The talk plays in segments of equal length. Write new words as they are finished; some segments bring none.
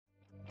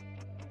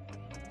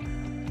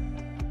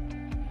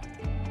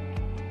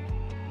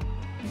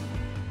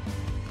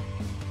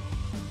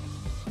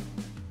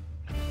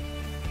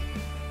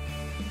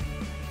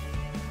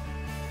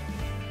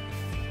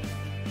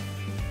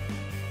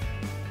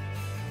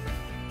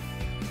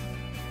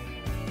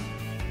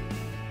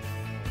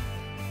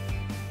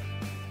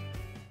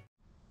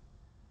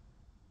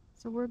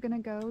So we're gonna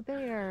go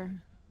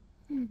there.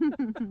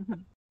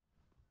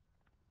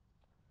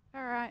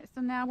 Alright,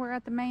 so now we're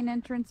at the main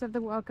entrance of the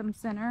Welcome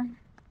Center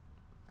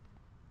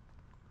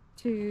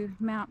to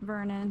Mount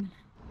Vernon.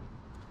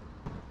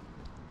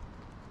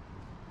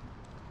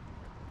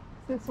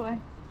 This way.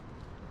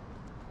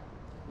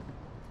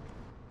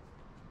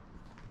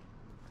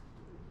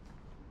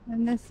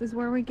 And this is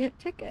where we get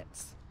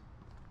tickets.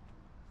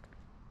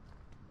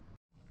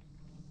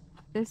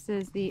 This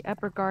is the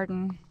upper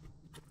garden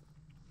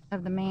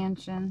of the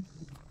mansion.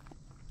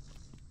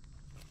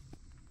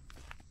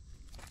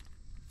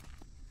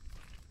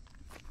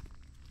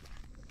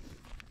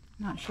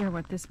 Not sure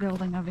what this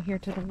building over here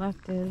to the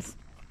left is.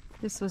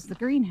 This was the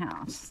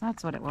greenhouse.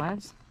 That's what it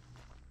was.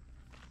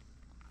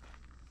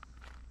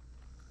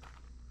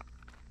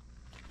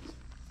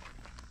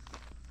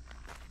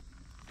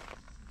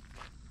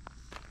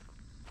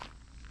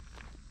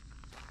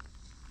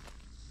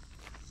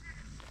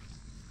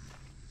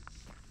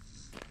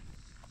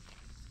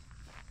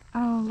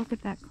 Oh, look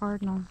at that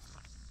cardinal. Do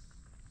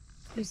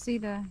you see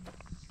the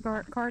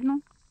cardinal?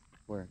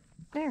 Where?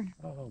 There.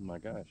 Oh my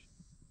gosh.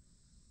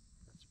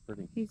 That's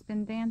pretty. He's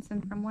been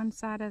dancing from one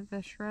side of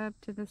the shrub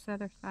to this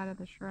other side of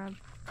the shrub.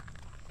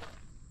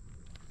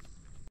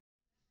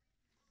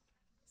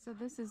 So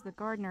this is the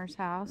gardener's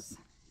house,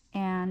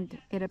 and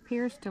it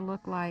appears to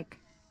look like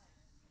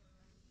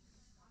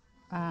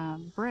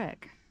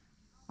brick,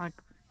 like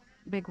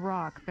big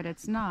rock, but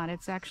it's not.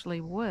 It's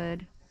actually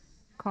wood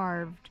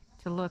carved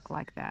to look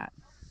like that,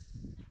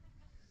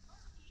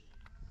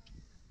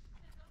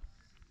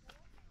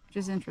 which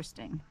is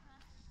interesting.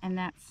 And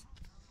that's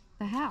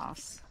the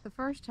house. The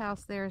first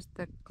house there is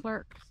the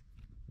clerk's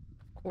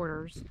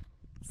quarters.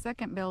 The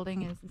second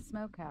building is the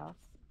smokehouse.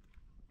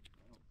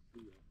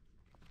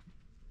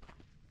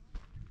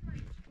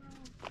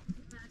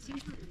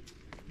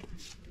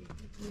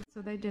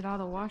 So they did all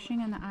the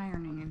washing and the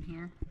ironing in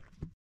here.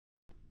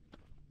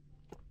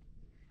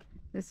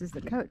 This is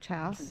the coach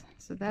house,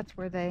 so that's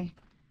where they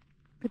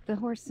put the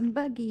horse and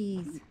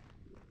buggies.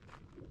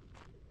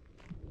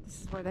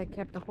 This is where they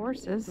kept the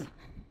horses.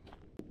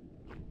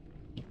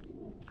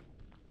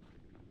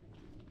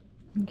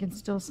 You can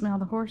still smell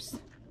the horse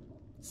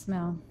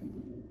smell.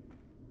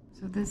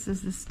 So this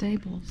is the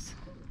stables.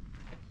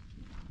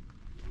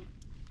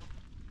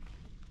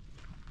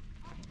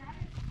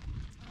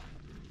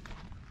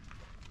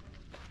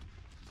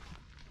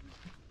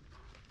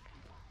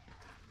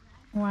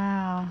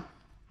 Wow.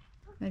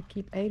 They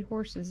keep 8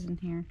 horses in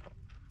here.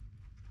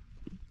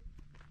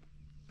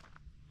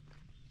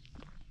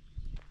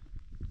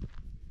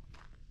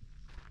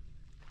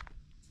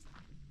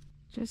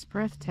 Just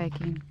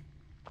breathtaking.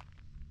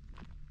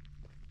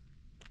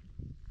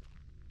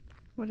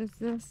 What is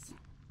this?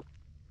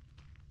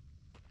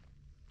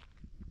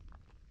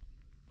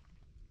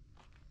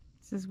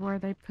 This is where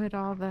they put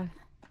all the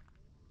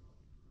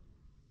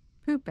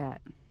poop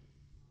at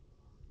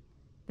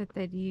that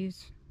they'd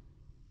use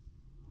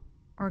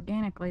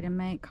organically to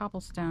make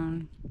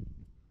cobblestone.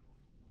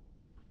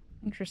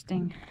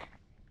 Interesting.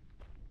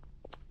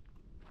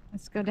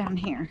 Let's go down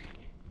here.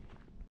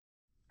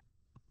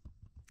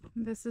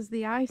 This is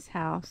the ice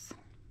house.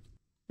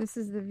 This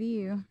is the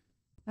view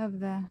of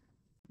the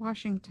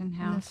Washington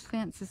house. And this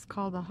fence is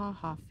called the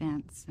ha-ha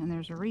fence, and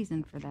there's a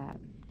reason for that.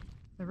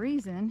 The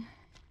reason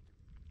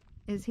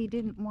is he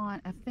didn't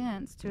want a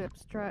fence to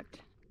obstruct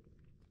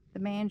the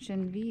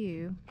mansion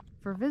view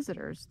for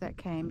visitors that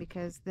came,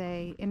 because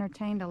they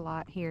entertained a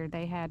lot here.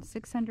 They had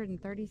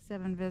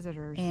 637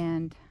 visitors,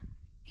 and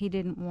he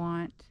didn't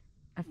want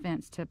a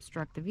fence to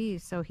obstruct the view,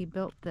 so he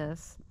built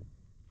this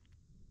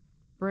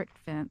brick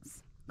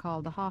fence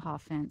called the ha-ha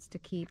fence to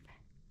keep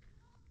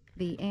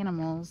the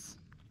animals,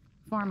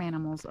 farm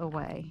animals,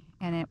 away,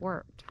 and it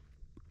worked.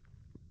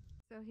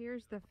 So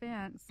here's the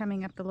fence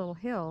coming up the little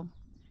hill.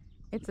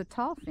 It's a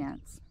tall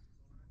fence,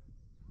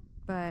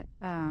 but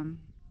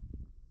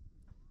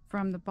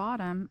from the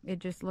bottom it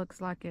just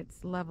looks like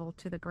it's level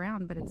to the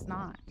ground, but it's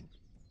not.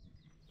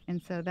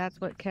 And so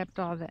that's what kept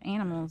all the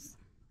animals,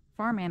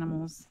 farm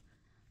animals,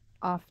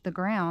 off the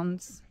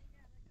grounds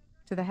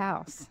to the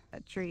house.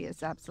 That tree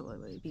is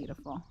absolutely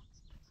beautiful.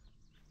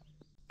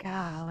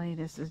 Golly,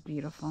 this is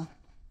beautiful.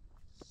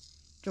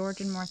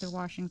 George and Martha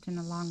Washington,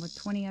 along with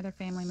 20 other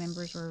family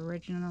members, were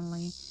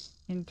originally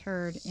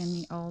interred in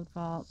the old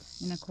vault.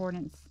 In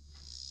accordance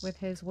with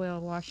his will,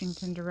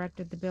 Washington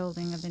directed the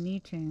building of the new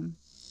tomb,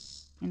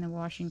 and the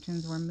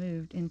Washingtons were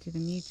moved into the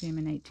new tomb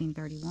in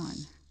 1831.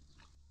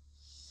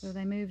 So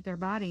they moved their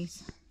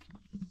bodies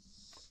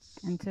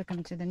and took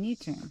them to the new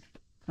tomb.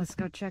 Let's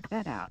go check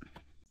that out.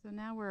 So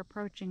now we're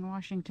approaching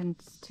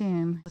Washington's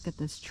tomb. Look at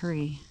this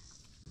tree.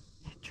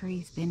 That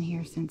tree's been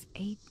here since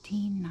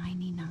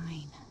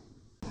 1899.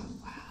 Oh,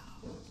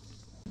 wow.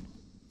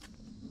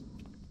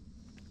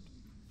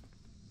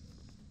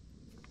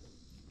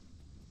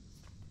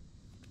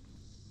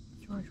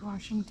 George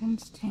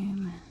Washington's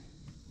tomb.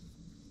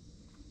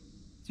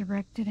 It's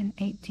erected in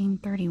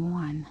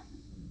 1831.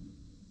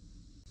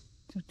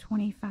 So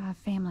 25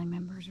 family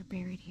members are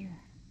buried here.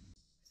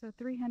 So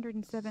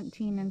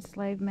 317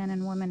 enslaved men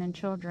and women and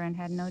children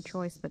had no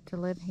choice but to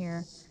live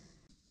here.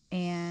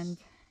 And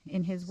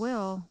in his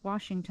will,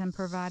 Washington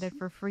provided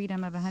for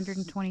freedom of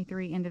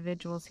 123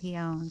 individuals he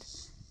owned.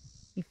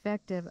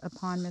 Effective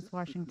upon Miss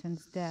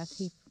Washington's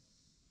death,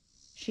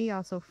 she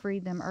also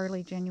freed them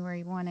early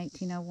January 1,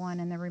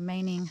 1801, and the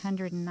remaining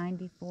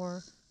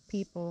 194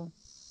 people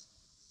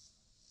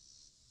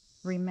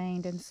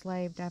remained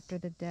enslaved after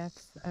the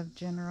deaths of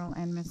General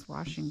and Miss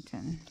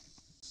Washington.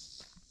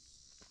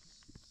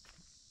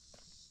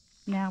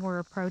 Now we're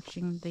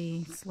approaching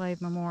the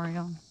slave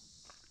memorial.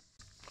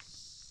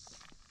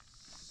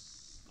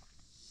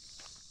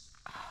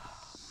 Oh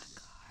my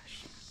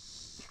gosh.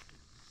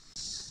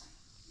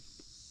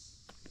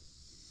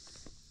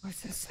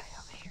 What's this say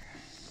over here?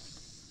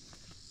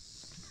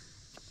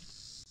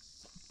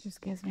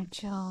 Just gives me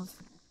chills.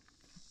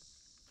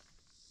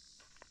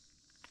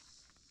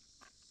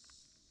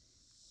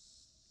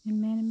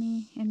 In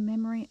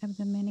memory of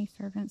the many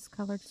servants,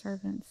 colored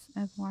servants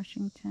of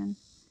Washington,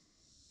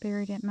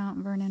 buried at Mount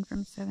Vernon from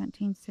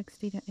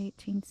 1760 to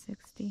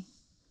 1860.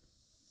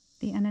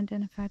 The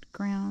unidentified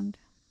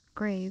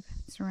grave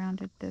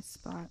surrounded this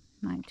spot,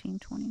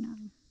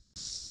 1929.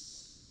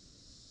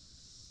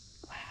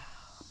 Wow.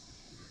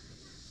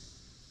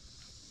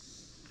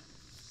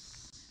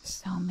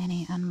 So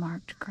many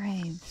unmarked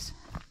graves.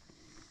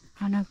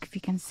 I don't know if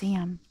you can see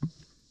them,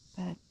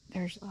 but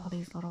there's all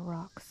these little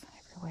rocks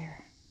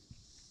everywhere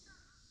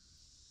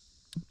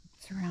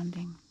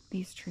surrounding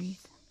these trees.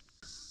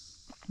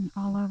 And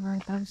all over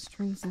those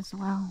trees as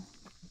well.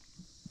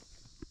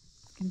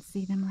 You can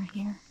see them right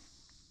here.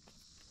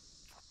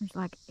 There's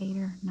like 8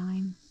 or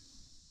 9,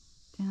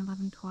 10,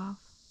 11, 12.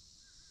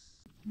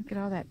 Look at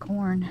all that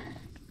corn.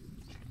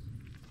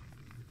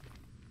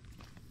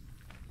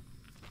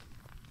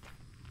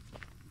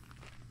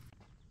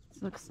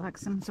 This looks like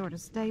some sort of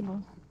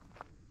stable.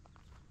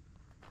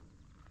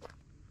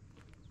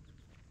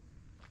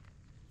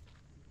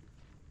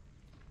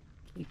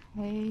 Keep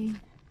hay.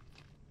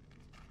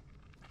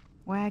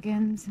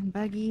 Wagons and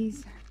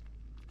buggies,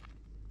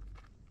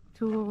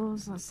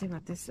 tools. Let's see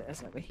what this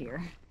says over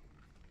here.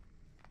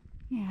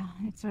 Yeah,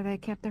 it's where they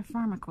kept their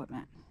farm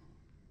equipment.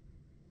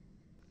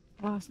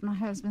 Lost my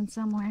husband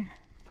somewhere.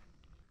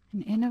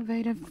 An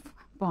innovative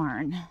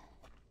barn.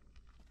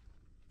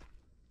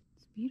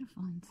 It's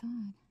beautiful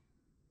inside.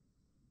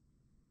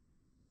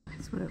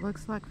 That's what it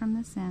looks like from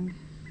this end.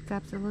 It's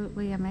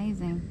absolutely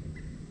amazing.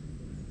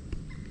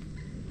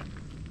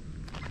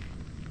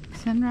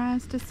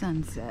 Sunrise to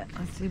sunset.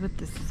 Let's see what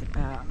this is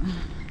about.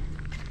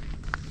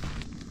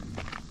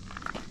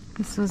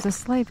 This was a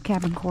slave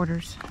cabin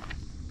quarters.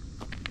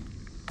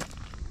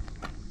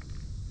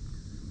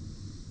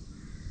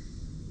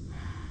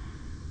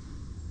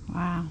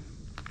 Wow.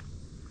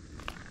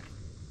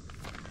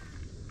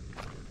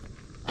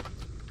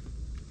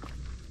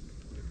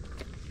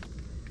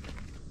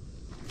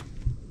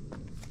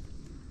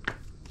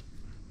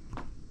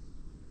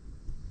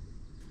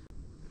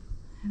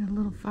 Had a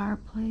little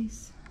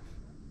fireplace.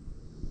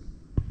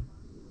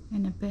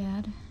 And a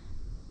bed,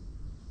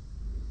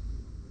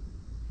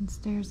 and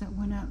stairs that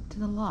went up to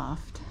the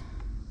loft.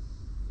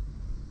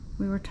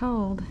 We were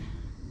told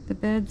the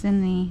beds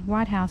in the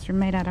White House are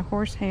made out of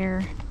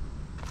horsehair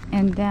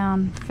and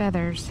down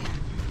feathers.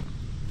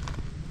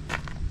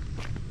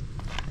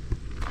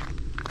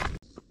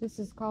 This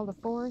is called a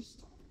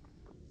forest?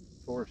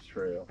 Forest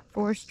trail.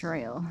 Forest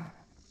trail.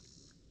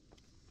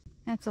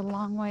 That's a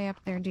long way up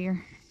there,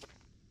 dear.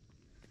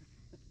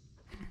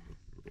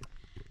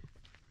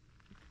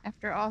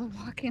 After all the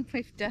walking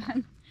we've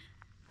done.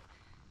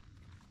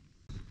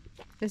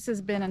 This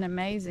has been an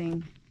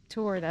amazing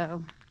tour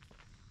though.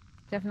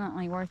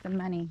 Definitely worth the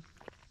money.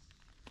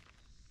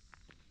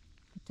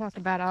 Talk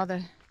about all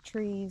the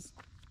trees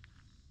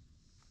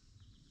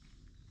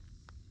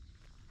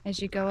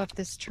as you go up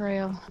this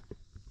trail.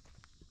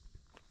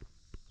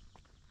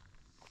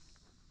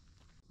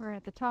 We're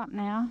at the top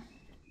now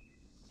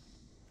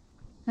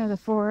of the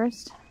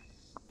forest.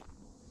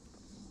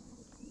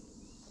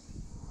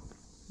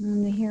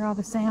 And you hear all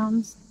the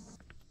sounds.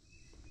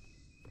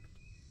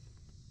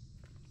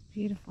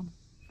 Beautiful.